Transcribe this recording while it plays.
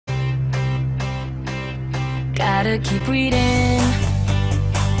Gotta keep reading,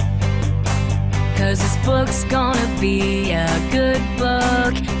 'cause this book's gonna be a good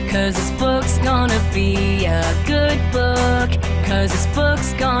book. 'Cause this book's gonna be a good book. 'Cause this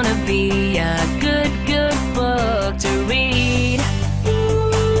book's gonna be a good book to read.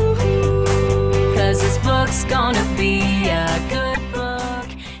 'Cause this book's gonna be a good book.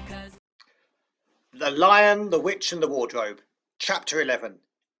 The Lion, the Witch and the Wardrobe, Chapter 11.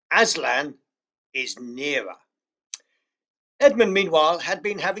 Aslan is nearer. Edmund, meanwhile, had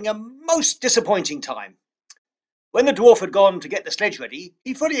been having a most disappointing time. When the dwarf had gone to get the sledge ready,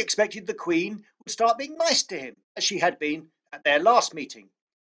 he fully expected the Queen would start being nice to him, as she had been at their last meeting.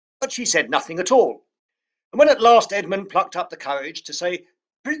 But she said nothing at all. And when at last Edmund plucked up the courage to say,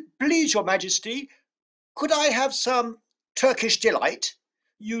 "Please, your Majesty, could I have some Turkish delight?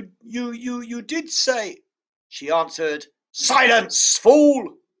 You did say—" She answered, "Silence,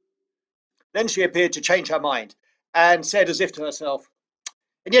 fool!" Then she appeared to change her mind, and said as if to herself,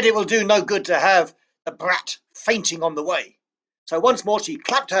 "And yet it will do no good to have the brat fainting on the way." So once more she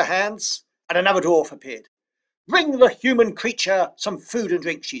clapped her hands, and another dwarf appeared. "Bring the human creature some food and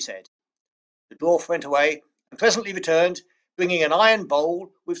drink," she said. The dwarf went away, and presently returned, bringing an iron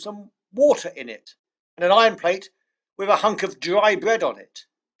bowl with some water in it, and an iron plate with a hunk of dry bread on it.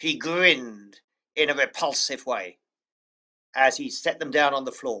 He grinned in a repulsive way as he set them down on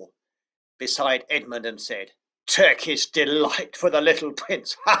the floor beside Edmund and said, "Turkish delight for the little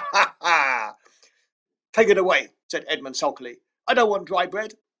prince! Ha ha ha!" "Take it away," said Edmund sulkily. "I don't want dry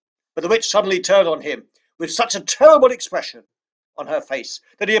bread." But the witch suddenly turned on him with such a terrible expression on her face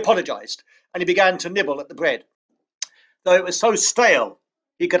that he apologized, and he began to nibble at the bread, though it was so stale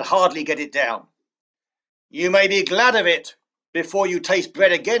he could hardly get it down. "You may be glad of it before you taste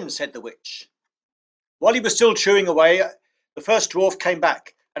bread again," said the witch. While he was still chewing away, the first dwarf came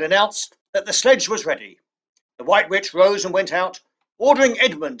back and announced that the sledge was ready. The White Witch rose and went out, ordering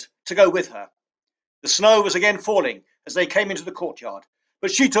Edmund to go with her. The snow was again falling as they came into the courtyard, but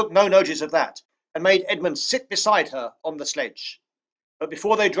she took no notice of that, and made Edmund sit beside her on the sledge. But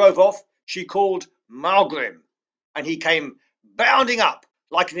before they drove off, she called Maelgrim, and he came bounding up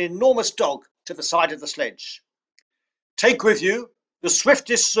like an enormous dog to the side of the sledge. "Take with you the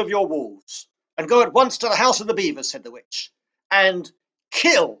swiftest of your wolves, and go at once to the house of the beavers," said the witch, "and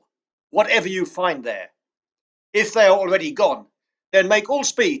kill whatever you find there. If they are already gone, then make all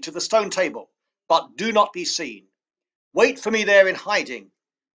speed to the stone table, but do not be seen. Wait for me there in hiding.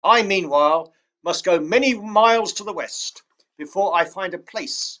 I, meanwhile, must go many miles to the west before I find a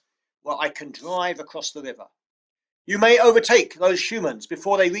place where I can drive across the river. You may overtake those humans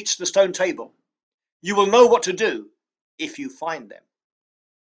before they reach the stone table. You will know what to do if you find them."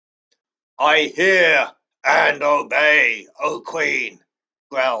 "I hear and obey, O Queen,"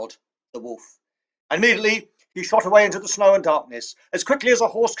 growled the wolf. And immediately he shot away into the snow and darkness as quickly as a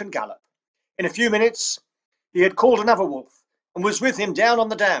horse can gallop. In a few minutes he had called another wolf, and was with him down on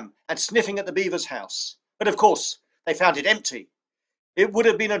the dam and sniffing at the beaver's house. But of course they found it empty. It would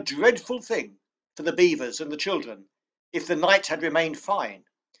have been a dreadful thing for the beavers and the children if the night had remained fine,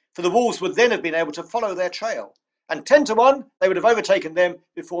 for the wolves would then have been able to follow their trail, and 10 to 1 they would have overtaken them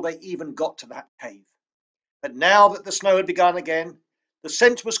before they even got to that cave. But now that the snow had begun again, the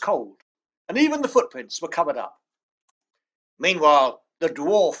scent was cold, and even the footprints were covered up. Meanwhile the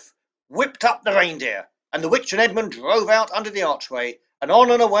dwarf whipped up the reindeer, and the witch and Edmund drove out under the archway, and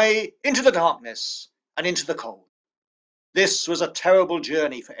on and away into the darkness and into the cold. This was a terrible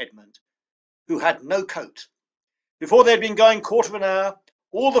journey for Edmund, who had no coat. Before they had been going quarter of an hour,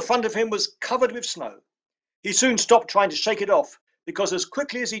 all the front of him was covered with snow. He soon stopped trying to shake it off, because as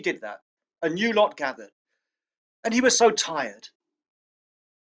quickly as he did that, a new lot gathered, and he was so tired.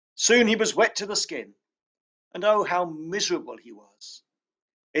 Soon he was wet to the skin, and oh, how miserable he was.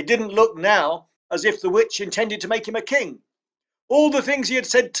 It didn't look now as if the witch intended to make him a king. All the things he had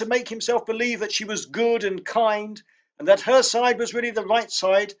said to make himself believe that she was good and kind, and that her side was really the right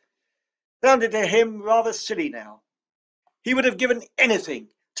side, sounded to him rather silly now. He would have given anything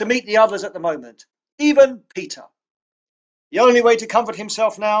to meet the others at the moment, even Peter. The only way to comfort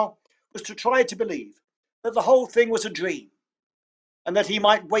himself now was to try to believe that the whole thing was a dream, and that he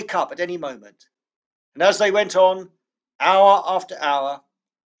might wake up at any moment. And as they went on, hour after hour,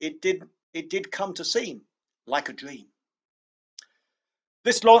 it did come to seem like a dream.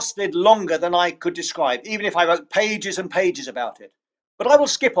 This lasted longer than I could describe, even if I wrote pages and pages about it. But I will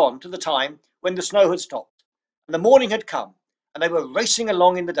skip on to the time when the snow had stopped, and the morning had come, and they were racing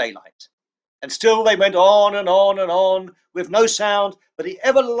along in the daylight. And still they went on and on and on, with no sound but the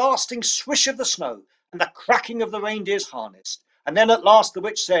everlasting swish of the snow and the cracking of the reindeer's harness. And then at last the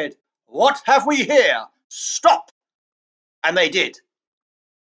witch said, "What have we here? Stop! And they did.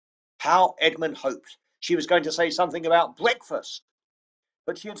 How Edmund hoped she was going to say something about breakfast,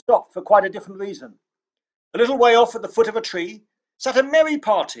 but she had stopped for quite a different reason. A little way off at the foot of a tree sat a merry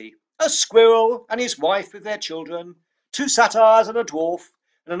party, a squirrel and his wife with their children, 2 satyrs and a dwarf,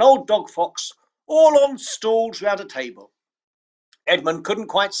 and an old dog fox, all on stools round a table. Edmund couldn't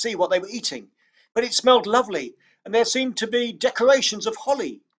quite see what they were eating, but it smelled lovely, and there seemed to be decorations of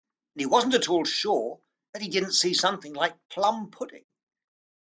holly, and he wasn't at all sure that he didn't see something like plum pudding.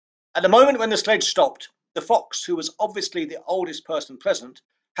 At the moment when the sledge stopped, the fox, who was obviously the oldest person present,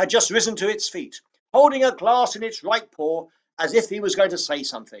 had just risen to its feet, holding a glass in its right paw as if he was going to say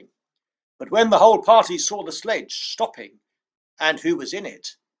something. But when the whole party saw the sledge stopping and who was in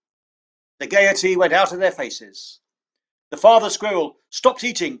it, the gaiety went out of their faces. The father squirrel stopped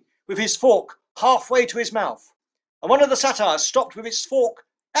eating with his fork halfway to his mouth, and one of the satyrs stopped with its fork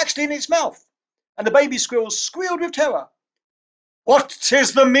actually in its mouth, and the baby squirrels squealed with terror. "What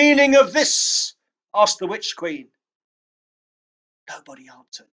is the meaning of this?" asked the witch queen. Nobody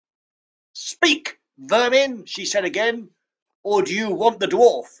answered. "Speak, vermin," she said again, "or do you want the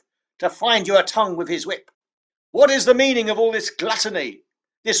dwarf to find you a tongue with his whip? What is the meaning of all this gluttony,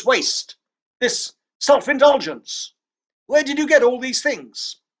 this waste, this self-indulgence? Where did you get all these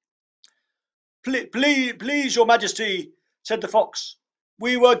things?" Please, your majesty," said the fox,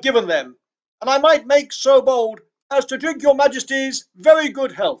 "we were given them, and I might make so bold as to drink your majesty's very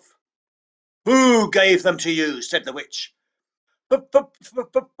good health." "Who gave them to you?" said the witch.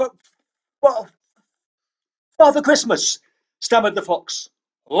 "Father Christmas," stammered the fox.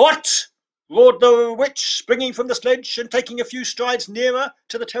 "What?" roared the witch, springing from the sledge and taking a few strides nearer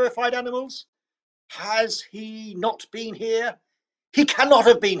to the terrified animals. "Has he not been here? He cannot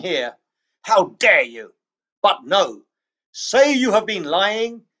have been here. How dare you? But no, say you have been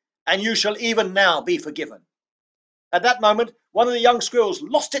lying, and you shall even now be forgiven." At that moment, one of the young squirrels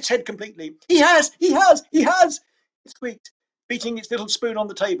lost its head completely. "He has! He has! He has!" it squeaked, beating its little spoon on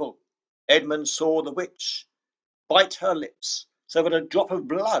the table. Edmund saw the witch bite her lips so that a drop of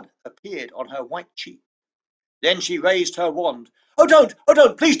blood appeared on her white cheek. Then she raised her wand. "Oh, don't! Oh,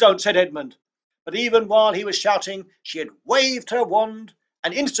 don't! Please don't!" said Edmund. But even while he was shouting, she had waved her wand,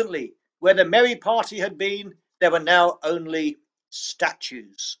 and instantly, where the merry party had been, there were now only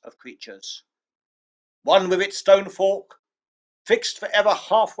statues of creatures. One with its stone fork, fixed for ever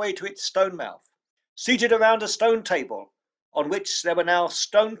halfway to its stone mouth, seated around a stone table, on which there were now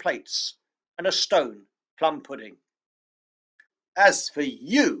stone plates and a stone plum pudding. "As for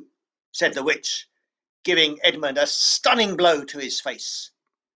you," said the witch, giving Edmund a stunning blow to his face,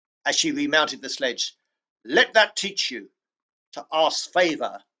 as she remounted the sledge, "let that teach you to ask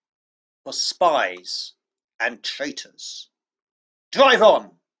favour for spies and traitors. Drive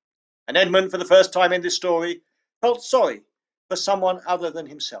on!" And Edmund, for the first time in this story, felt sorry for someone other than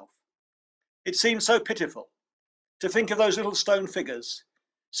himself. It seemed so pitiful to think of those little stone figures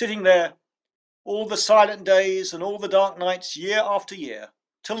sitting there all the silent days and all the dark nights, year after year,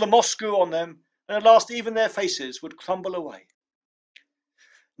 till the moss grew on them, and at last even their faces would crumble away.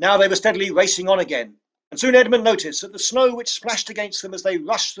 Now they were steadily racing on again, and soon Edmund noticed that the snow which splashed against them as they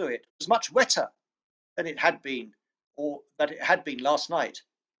rushed through it was much wetter than it had been, or that it had been last night.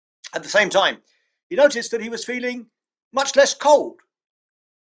 At the same time, he noticed that he was feeling much less cold.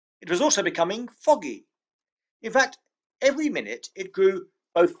 It was also becoming foggy. In fact, every minute it grew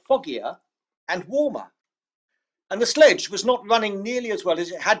both foggier and warmer, and the sledge was not running nearly as well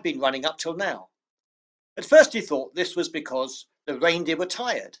as it had been running up till now. At first he thought this was because the reindeer were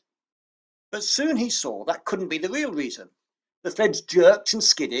tired, but soon he saw that couldn't be the real reason. The sledge jerked and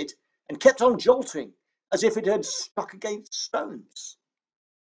skidded and kept on jolting as if it had struck against stones.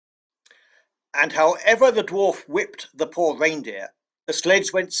 And however the dwarf whipped the poor reindeer, the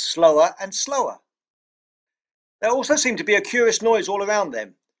sledge went slower and slower. There also seemed to be a curious noise all around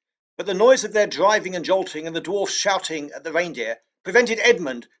them, but the noise of their driving and jolting and the dwarf shouting at the reindeer prevented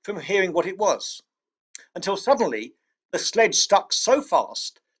Edmund from hearing what it was, until suddenly the sledge stuck so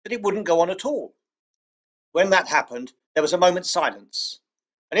fast that it wouldn't go on at all. When that happened, there was a moment's silence,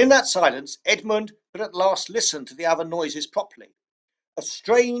 and in that silence Edmund could at last listen to the other noises properly. A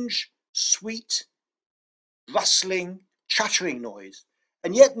strange, sweet, rustling, chattering noise,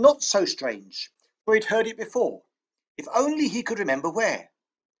 and yet not so strange, for he'd heard it before, if only he could remember where.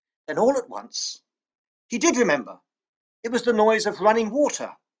 Then all at once he did remember. It was the noise of running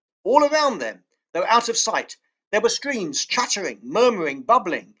water. All around them, though out of sight, there were streams chattering, murmuring,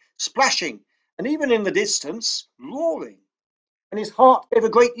 bubbling, splashing, and even in the distance, roaring. And his heart gave a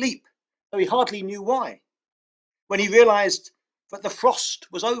great leap, though he hardly knew why, when he realized that the frost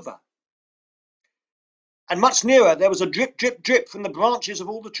was over. and much nearer there was a drip, drip, drip from the branches of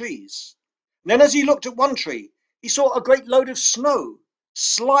all the trees. And then as he looked at one tree, he saw a great load of snow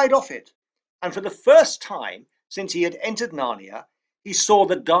slide off it, and for the first time since he had entered Narnia, he saw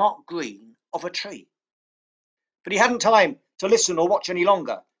the dark green of a tree. But he hadn't time to listen or watch any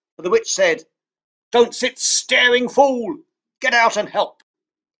longer, for the witch said, "Don't sit staring, fool! Get out and help!"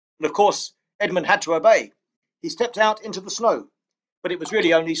 And of course, Edmund had to obey. He stepped out into the snow, but it was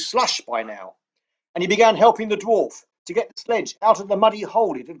really only slush by now, and he began helping the dwarf to get the sledge out of the muddy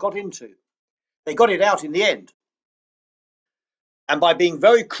hole it had got into. They got it out in the end, and by being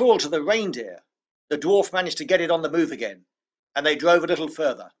very cruel to the reindeer, the dwarf managed to get it on the move again, and they drove a little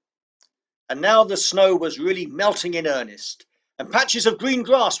further. And now the snow was really melting in earnest, and patches of green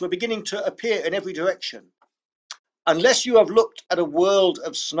grass were beginning to appear in every direction. Unless you have looked at a world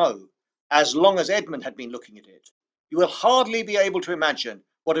of snow as long as Edmund had been looking at it, you will hardly be able to imagine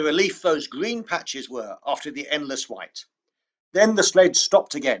what a relief those green patches were after the endless white. Then the sledge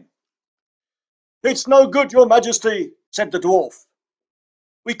stopped again. "It's no good, your majesty," said the dwarf.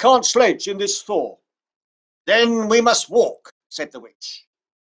 "We can't sledge in this thaw." "Then we must walk," said the witch.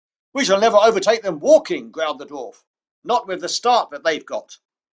 "We shall never overtake them walking," growled the dwarf. "Not with the start that they've got."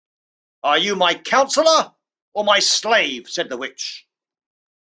 "Are you my counsellor or my slave?" said the witch.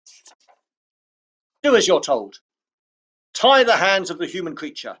 "Do as you're told. Tie the hands of the human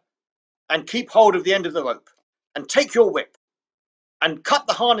creature, and keep hold of the end of the rope, and take your whip, and cut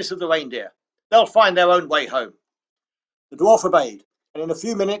the harness of the reindeer. They'll find their own way home." The dwarf obeyed, and in a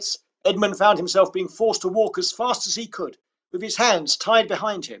few minutes Edmund found himself being forced to walk as fast as he could, with his hands tied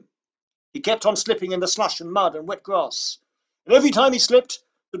behind him. He kept on slipping in the slush and mud and wet grass, and every time he slipped,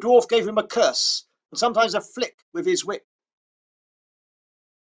 the dwarf gave him a curse and sometimes a flick with his whip.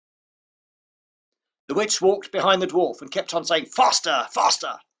 The witch walked behind the dwarf and kept on saying, "Faster,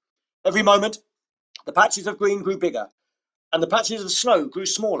 faster!" Every moment, the patches of green grew bigger, and the patches of snow grew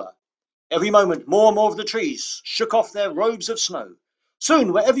smaller. Every moment, more and more of the trees shook off their robes of snow.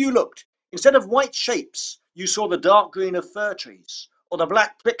 Soon, wherever you looked, instead of white shapes, you saw the dark green of fir trees, or the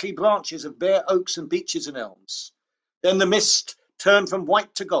black prickly branches of bare oaks and beeches and elms. Then the mist turned from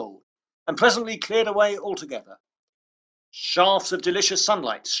white to gold, and presently cleared away altogether. Shafts of delicious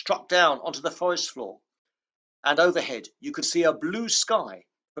sunlight struck down onto the forest floor, and overhead you could see a blue sky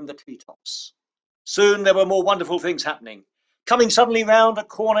from the treetops. Soon there were more wonderful things happening. Coming suddenly round a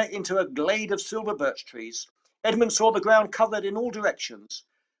corner into a glade of silver birch trees, Edmund saw the ground covered in all directions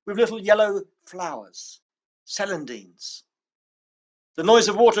with little yellow flowers, celandines. The noise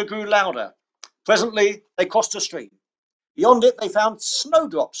of water grew louder. Presently they crossed a stream. Beyond it they found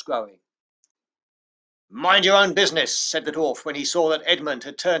snowdrops growing. "Mind your own business," said the dwarf when he saw that Edmund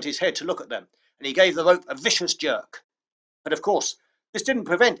had turned his head to look at them, and he gave the rope a vicious jerk. But of course this didn't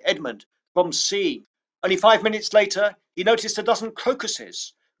prevent Edmund from seeing. Only 5 minutes later he noticed a dozen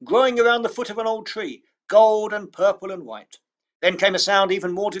crocuses growing around the foot of an old tree, gold and purple and white. Then came a sound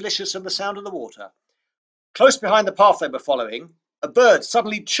even more delicious than the sound of the water. Close behind the path they were following, a bird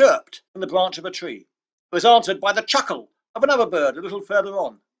suddenly chirped from the branch of a tree. It was answered by the chuckle of another bird a little further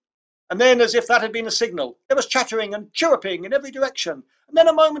on. And then, as if that had been a signal, there was chattering and chirruping in every direction, and then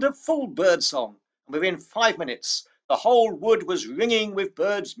a moment of full bird song, and within 5 minutes the whole wood was ringing with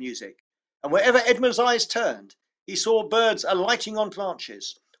birds' music, and wherever Edmund's eyes turned, he saw birds alighting on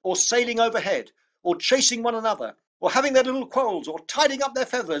branches, or sailing overhead, or chasing one another, or having their little quarrels, or tidying up their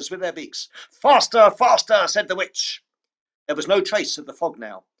feathers with their beaks. "Faster, faster!" said the witch. There was no trace of the fog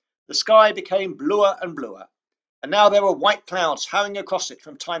now. The sky became bluer and bluer, and now there were white clouds hurrying across it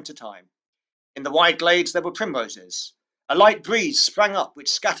from time to time. In the wide glades there were primroses. A light breeze sprang up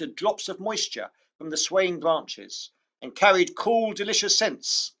which scattered drops of moisture from the swaying branches, and carried cool, delicious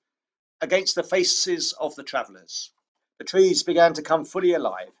scents against the faces of the travellers. The trees began to come fully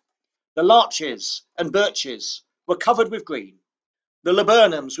alive. The larches and birches were covered with green, the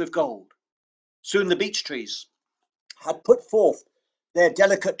laburnums with gold. Soon the beech trees had put forth their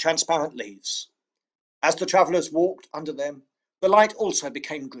delicate transparent leaves. As the travellers walked under them, the light also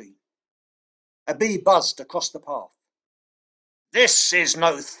became green. A bee buzzed across the path. "This is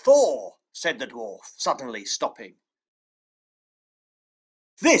no thaw," said the dwarf, suddenly stopping.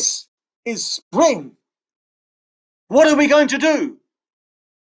 "This is spring. What are we going to do?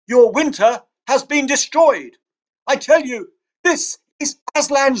 Your winter has been destroyed. I tell you, this is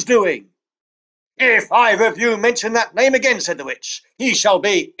Aslan's doing." "If either of you mention that name again," said the witch, "he shall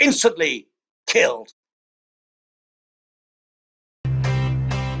be instantly killed."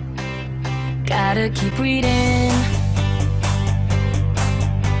 Gotta keep reading,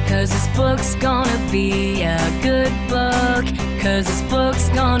 'cause this book's gonna be a good book. 'Cause this book's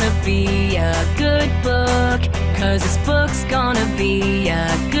gonna be a good book. 'cause this book's gonna be